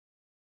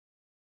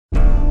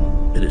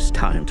It is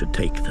time to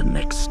take the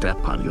next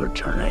step on your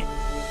journey.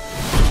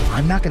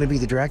 I'm not going to be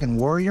the Dragon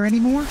Warrior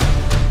anymore?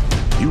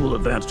 You will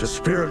advance to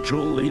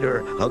spiritual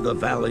leader of the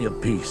Valley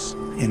of Peace.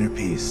 Inner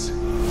peace.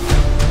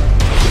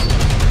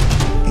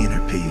 Inner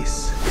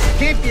peace.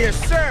 Keep your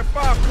surf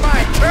off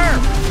my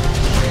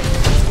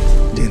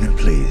turf! Dinner,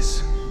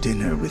 please.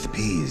 Dinner with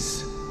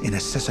peas in a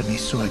sesame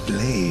soy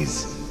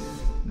glaze.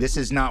 This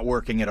is not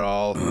working at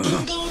all.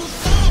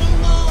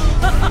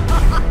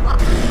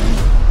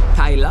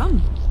 Tai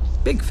Lung,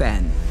 big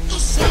fan.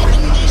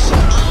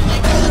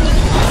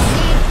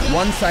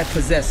 Once I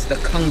possess the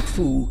kung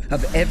fu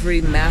of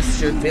every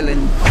master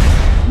villain,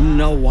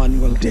 no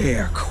one will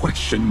dare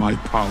question my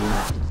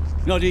power.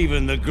 Not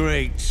even the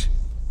great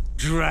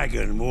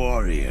Dragon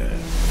Warrior.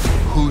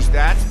 Who's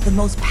that? The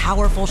most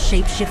powerful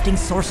shape-shifting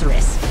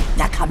sorceress,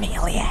 the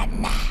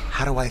Chameleon.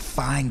 How do I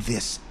find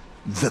this,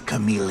 the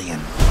Chameleon?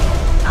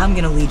 I'm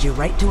gonna lead you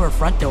right to her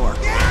front door.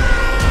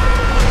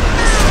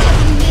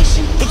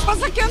 It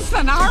was against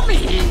an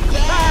army!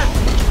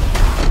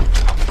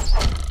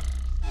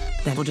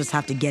 Then we'll just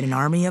have to get an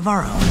army of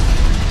our own.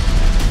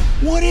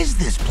 What is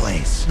this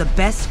place? The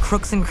best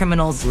crooks and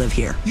criminals live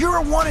here. You're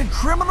a wanted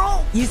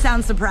criminal? You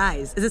sound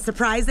surprised. Is it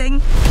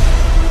surprising?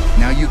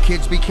 Now you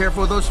kids be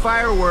careful with those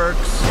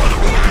fireworks.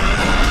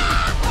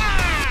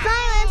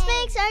 Violence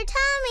makes our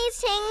tummies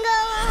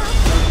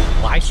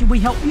tingle. Why should we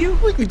help you?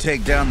 We can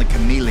take down the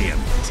Chameleon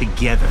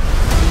together.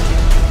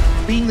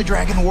 Being the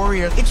Dragon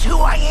Warrior, it's who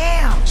I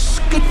am.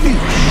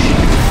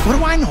 Skadoosh. What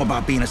do I know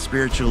about being a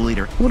spiritual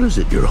leader? What is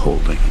it you're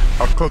holding?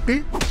 A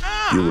cookie?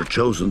 You were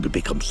chosen to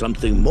become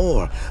something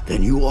more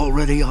than you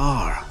already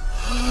are.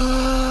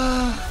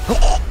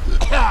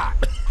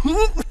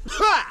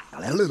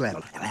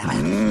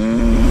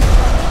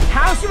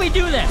 How should we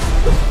do this?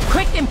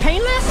 Quick and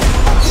painless?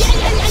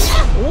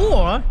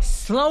 Or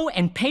slow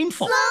and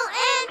painful? Slow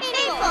and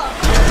painful.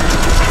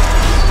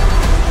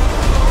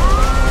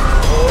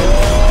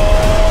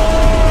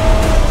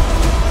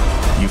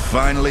 You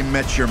finally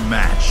met your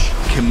match,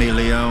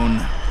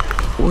 Chameleon.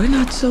 We're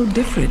not so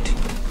different,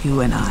 you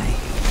and I.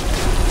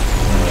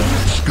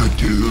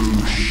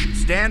 Skadoosh.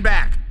 Stand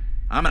back.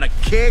 I'm gonna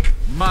kick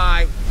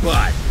my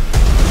butt.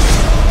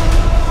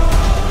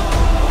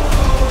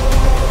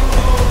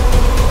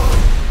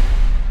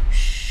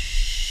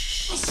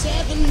 A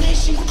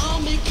seven-nation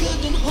army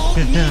couldn't hold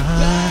me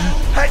back.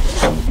 Hey.